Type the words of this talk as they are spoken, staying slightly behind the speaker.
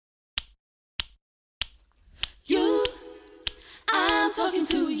talking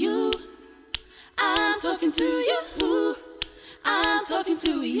to you. I'm talking to you. I'm talking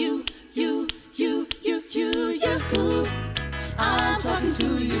to you. You. I'm talking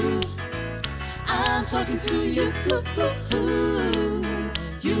to you. I'm talking to you.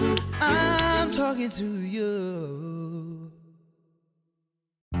 I'm talking to you.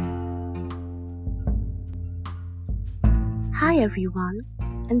 Hi everyone,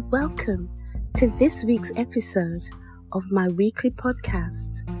 and welcome to this week's episode of my weekly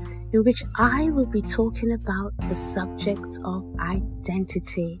podcast, in which I will be talking about the subject of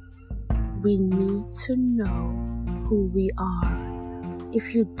identity. We need to know who we are.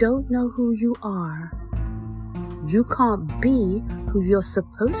 If you don't know who you are, you can't be who you're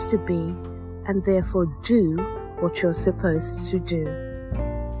supposed to be and therefore do what you're supposed to do.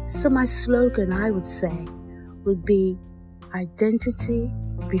 So my slogan, I would say, would be identity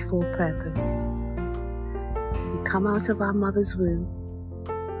before purpose. We come out of our mother's womb,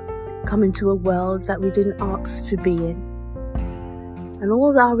 come into a world that we didn't ask to be in. And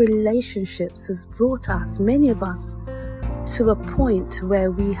all our relationships has brought us, many of us, to a point where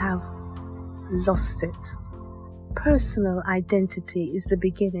we have lost it. Personal identity is the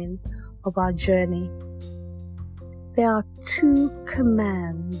beginning of our journey. There are two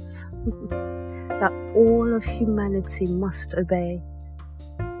commands that all of humanity must obey,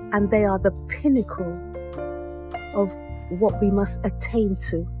 and they are the pinnacle of what we must attain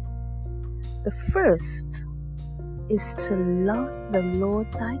to. The first is to love the Lord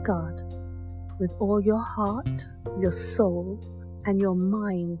thy God with all your heart, your soul, and your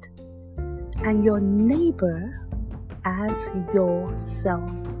mind, and your neighbor as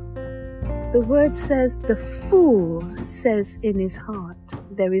yourself. The word says, the fool says in his heart,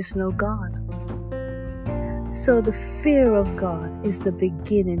 there is no God. So the fear of God is the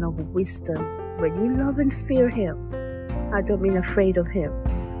beginning of wisdom. When you love and fear Him, I don't mean afraid of Him,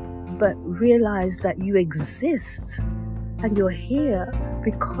 but realize that you exist and you're here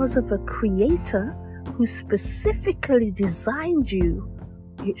because of a Creator who specifically designed you.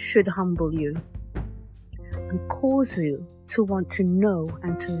 It should humble you and cause you to want to know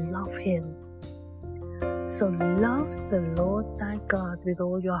and to love Him. So love the Lord thy God with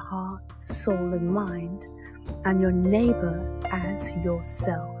all your heart, soul, and mind, and your neighbor as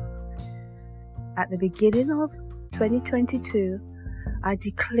yourself. At the beginning of 2022, I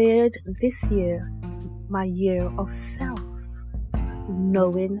declared this year my year of self,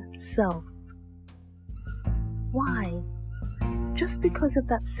 knowing self. Why? Just because of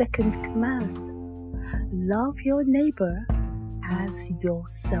that second command. Love your neighbor as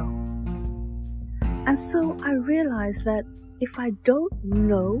yourself. And so I realized that if I don't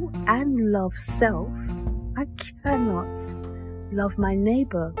know and love self, I cannot love my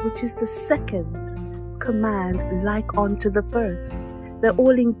neighbor, which is the second command, like unto the first. They're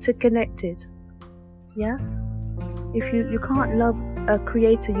all interconnected. Yes? If you can't love a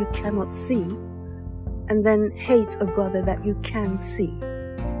creator you cannot see, and then hate a brother that you can see,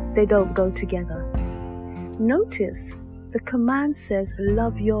 they don't go together. Notice the command says,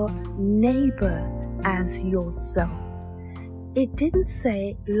 love your neighbor as yourself. It didn't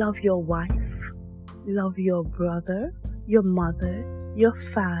say, love your wife, love your brother, your mother, your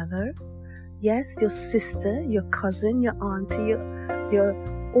father, yes, your sister, your cousin, your auntie, your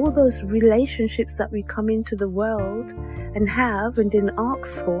all those relationships that we come into the world and have and didn't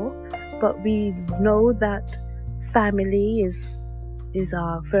ask for, but we know that family is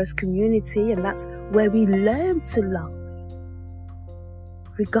our first community, and that's where we learn to love.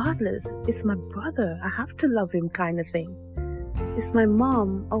 Regardless, it's my brother, I have to love him kind of thing. It's my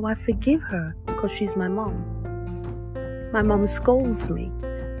mom, oh, I forgive her because she's my mom. My mom scolds me,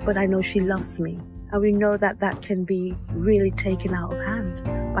 but I know she loves me. And we know that that can be really taken out of hand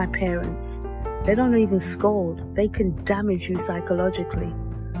by parents. They don't even scold. They can damage you psychologically.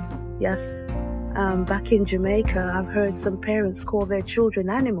 Yes, back in Jamaica, I've heard some parents call their children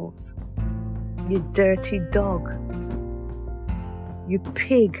animals. You dirty dog. You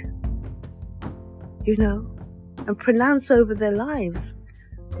pig. You know, and pronounce over their lives,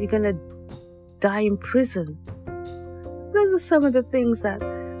 you're going to die in prison. Those are some of the things that,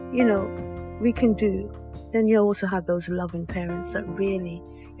 you know, we can do. Then you also have those loving parents that really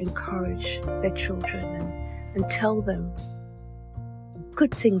encourage their children and tell them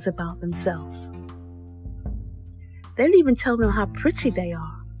good things about themselves. They'll even tell them how pretty they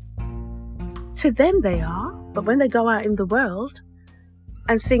are. To them they are, but when they go out in the world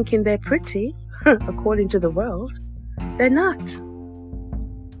and thinking they're pretty, according to the world, they're not.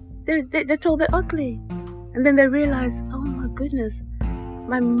 They're told they're ugly. And then they realize, oh my goodness,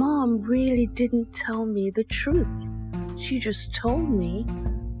 my mom really didn't tell me the truth. She just told me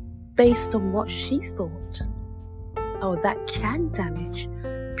based on what she thought. Oh, that can damage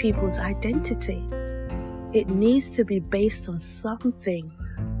people's identity. It needs to be based on something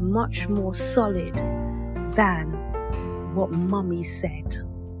much more solid than what Mummy said,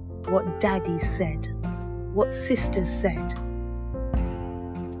 what Daddy said, what Sister said.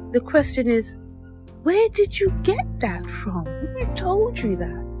 The question is, where did you get that from? Who told you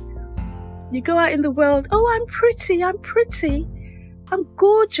that? You go out in the world, oh, I'm pretty, I'm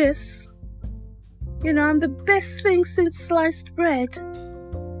gorgeous. You know, I'm the best thing since sliced bread.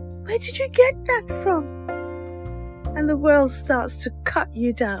 Where did you get that from? And the world starts to cut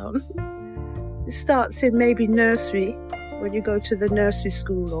you down. It starts in maybe nursery, when you go to the nursery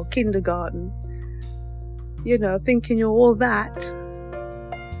school or kindergarten, you know, thinking you're all that.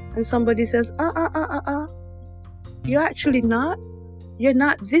 And somebody says, you're actually not. You're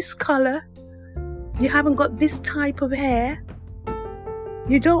not this color. You haven't got this type of hair.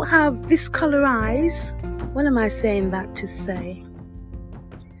 You don't have this color eyes. What am I saying that to say?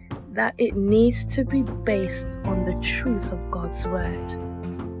 That it needs to be based on the truth of God's word.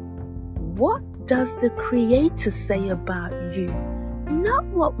 What does the Creator say about you? Not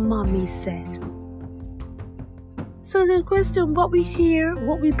what Mummy said. So the question, what we hear,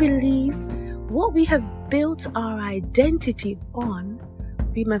 what we believe, what we have built our identity on,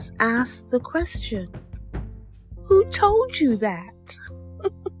 we must ask the question, who told you that?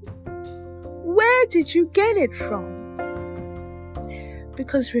 Where did you get it from?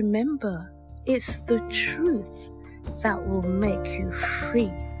 Because remember, it's the truth that will make you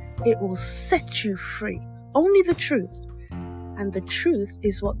free. It will set you free. Only the truth. And the truth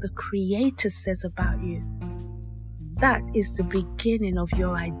is what the Creator says about you. That is the beginning of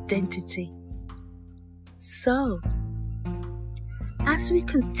your identity. So, as we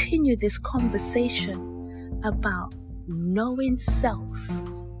continue this conversation about knowing self,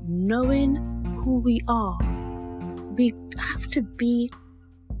 knowing who we are, we have to be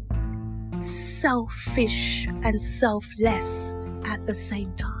selfish and selfless at the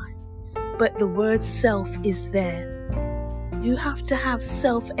same time. But the word self is there. You have to have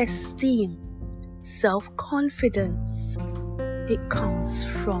self-esteem, self-confidence. It comes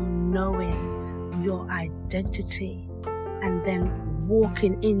from knowing your identity and then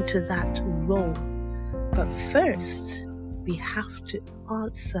walking into that role. But first, we have to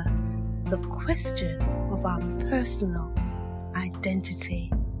answer the question of our personal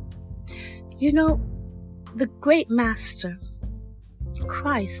identity. You know, the great master,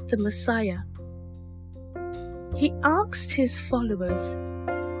 Christ, the Messiah, he asked his followers,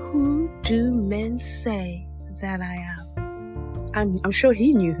 who do men say that I am? I'm sure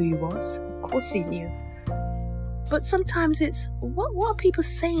he knew who he was. Of course he knew. But sometimes it's, what are people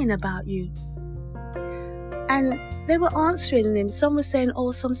saying about you? And they were answering him. Some were saying,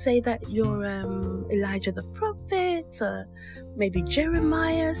 some say that you're Elijah the prophet, or maybe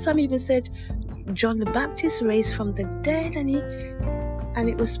Jeremiah. Some even said John the Baptist raised from the dead. And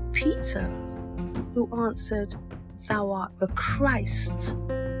it was Peter who answered, thou art the Christ,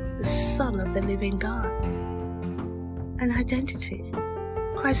 the Son of the living God. An identity.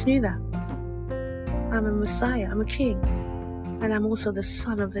 Christ knew that. I'm a Messiah, I'm a king, and I'm also the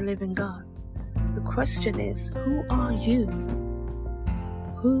Son of the living God. The question is, who are you?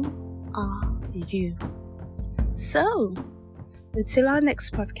 Who are you? So, until our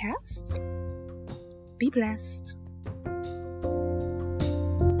next podcast, be blessed.